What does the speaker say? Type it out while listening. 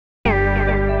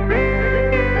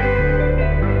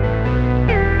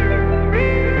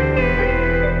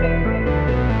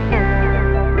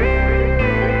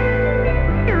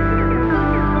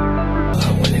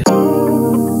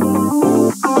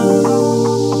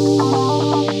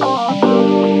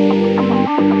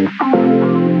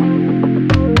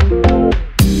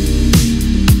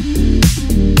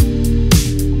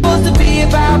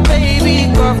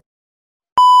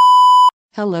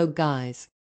Hello guys.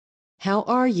 How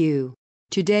are you?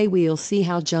 Today we'll see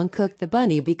how Jungkook the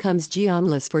bunny becomes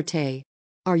Jeonlous for Tae.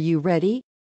 Are you ready?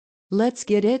 Let's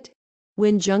get it?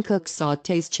 When Jungkook saw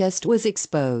Tae's chest was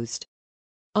exposed.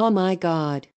 Oh my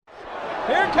god.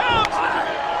 Here it comes!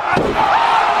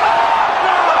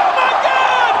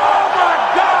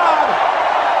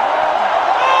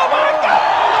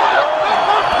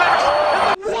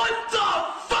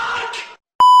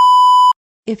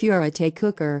 If you're a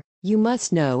Taekooker, you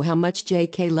must know how much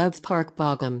JK loves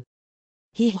Purple-Vkookie.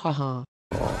 Hihaha.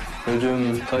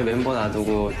 요즘 저희 멤버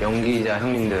놔두고 연기자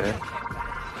형님들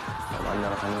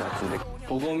만나러 가는 것 같은데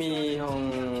보검이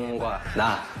형과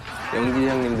나 연기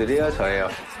형님들이요 저예요.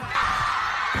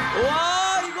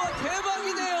 와 이거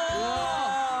대박이네요.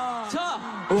 자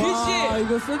B씨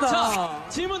이거 쓰다. 자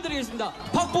질문 드리겠습니다.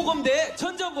 박보검 대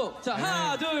전정국. 자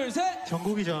하나 둘 셋.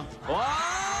 정국이죠. 와.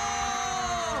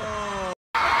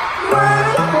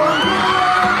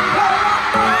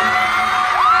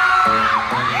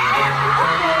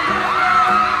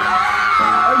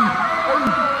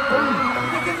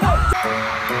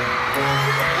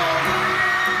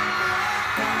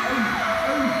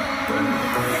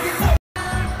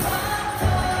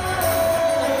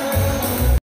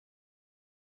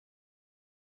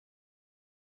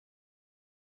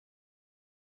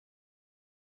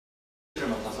 를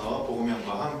맡아서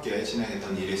보검형과 함께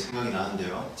진행했던 일이 생각이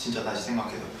나는데요. 진짜 다시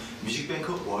생각해도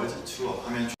뮤직뱅크 월드 투어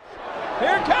하면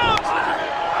Here it comes!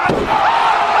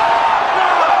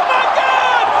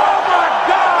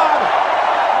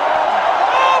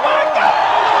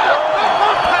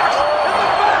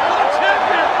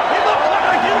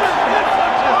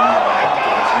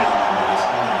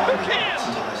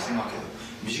 진짜 다시 생각해도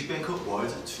뮤직뱅크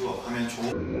월드 투어 하면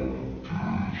좋은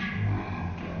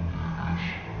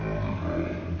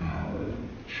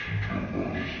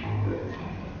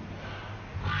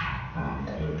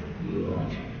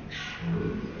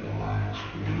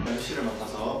MC를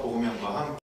맡아서 보검형과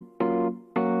함께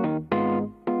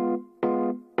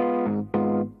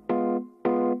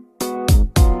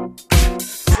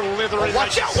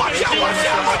Watch out! Watch out! Watch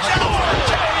out! Watch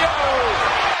out!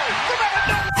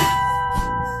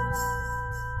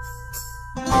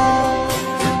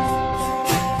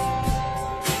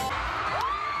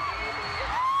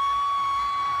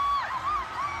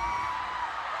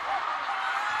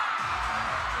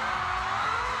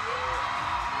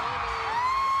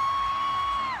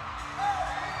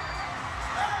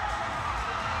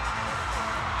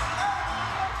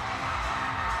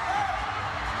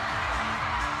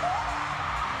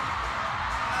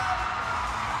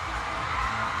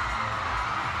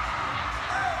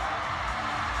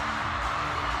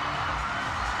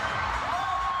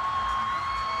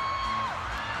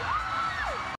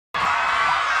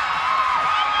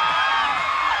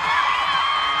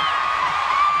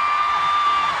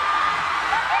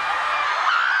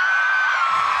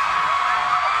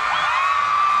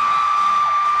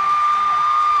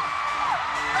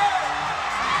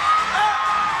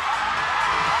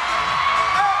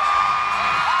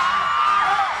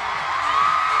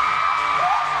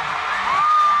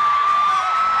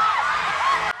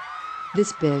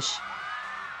 This bish.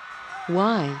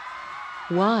 Why?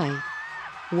 Why?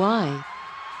 Why?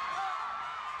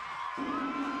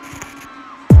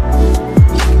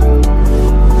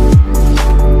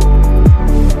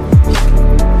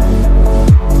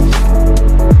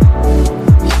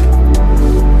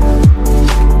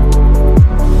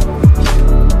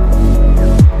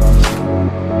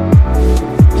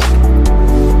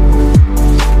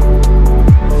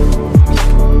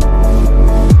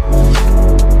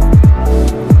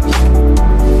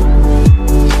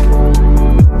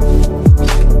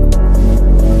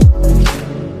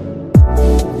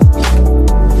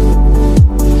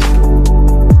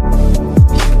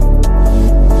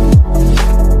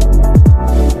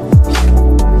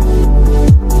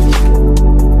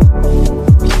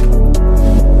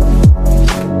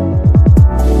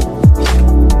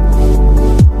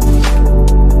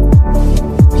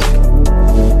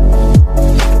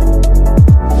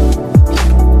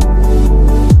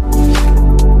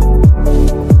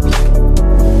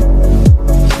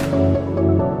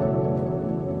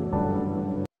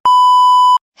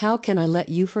 How can I let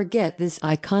you forget this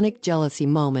iconic jealousy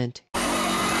moment?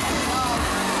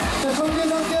 자,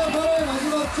 경기장대 8월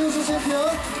마지막 주 챔피언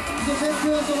이제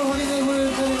챔피언 속을 확인해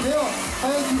볼 차례인데요.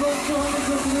 과연 이번 주 한국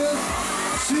경기는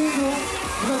주인공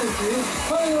누가 될지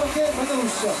화면으로 함께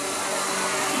만나보시죠.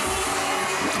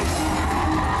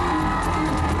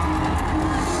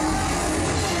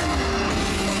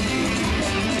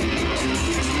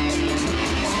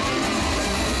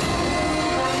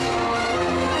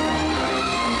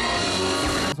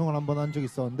 한 적이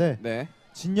있었는데 네.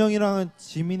 진영이랑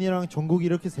지민이랑 정국이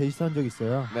이렇게 셋이서 한 적이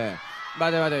있어요. 네.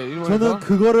 맞아요. 일본에서. 저는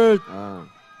그거를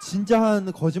진짜 한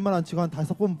거짓말 안 치고 한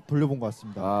 5번 돌려본 것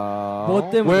같습니다. 뭐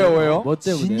때문에? 왜요? 뭐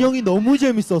때문에? 진영이 너무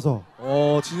재밌어서.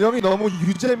 진영이 너무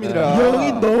유잼이라. 이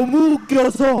형이 너무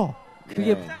웃겨서.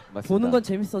 그게 네, 보는 건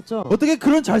재밌었죠. 어떻게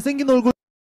그런 잘생긴 얼굴.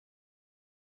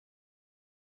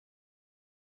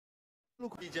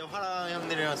 이제 화랑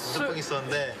형들이랑 수습방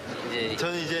있었는데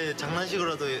저는 이제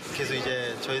장난식으로도 계속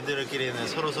이제 저희들끼리는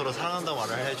서로 사랑한다고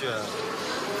말을 해줘야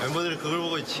멤버들이 그걸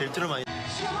보고 질투를 많이.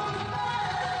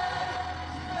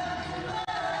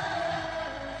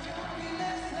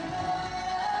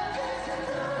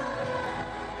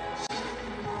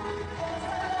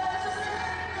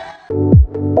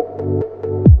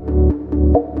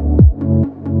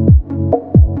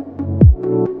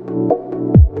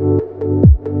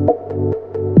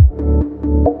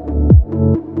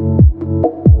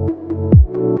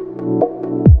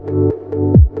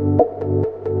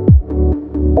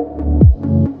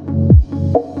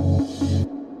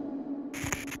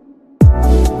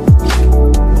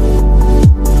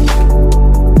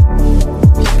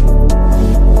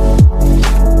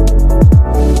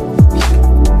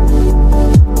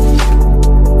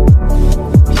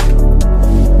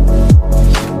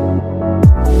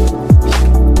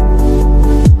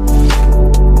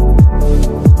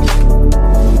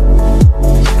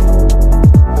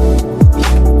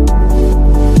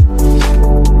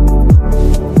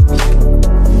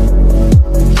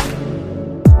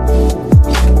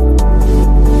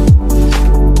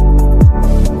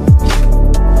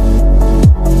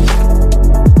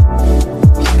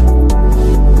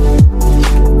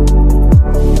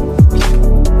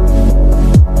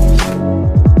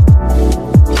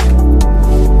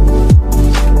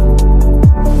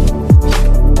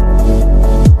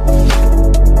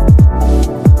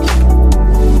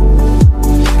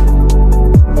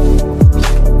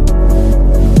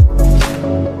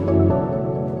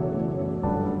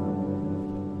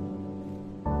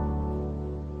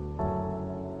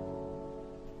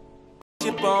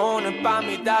 오늘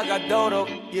밤이 다가도록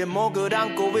목을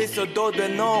안고 있어도 돼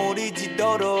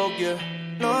노을이지도록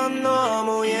넌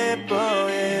너무 예뻐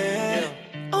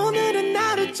오늘은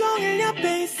하루 종일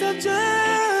옆에 있어줘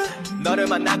너를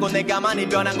만나고 내가 많이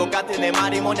변한 것 같아 내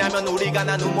말이 뭐냐면 우리가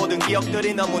나눈 모든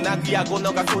기억들이 너무나 귀하고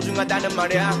너가 소중하다는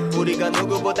말이야 우리가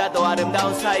누구보다도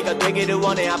아름다운 사이가 되기를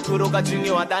원해 앞으로가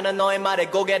중요하다는 너의 말에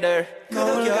고개를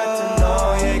거울 같은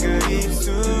너의 그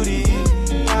입술이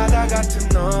바다 같은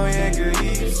너의 그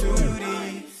입술이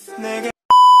내게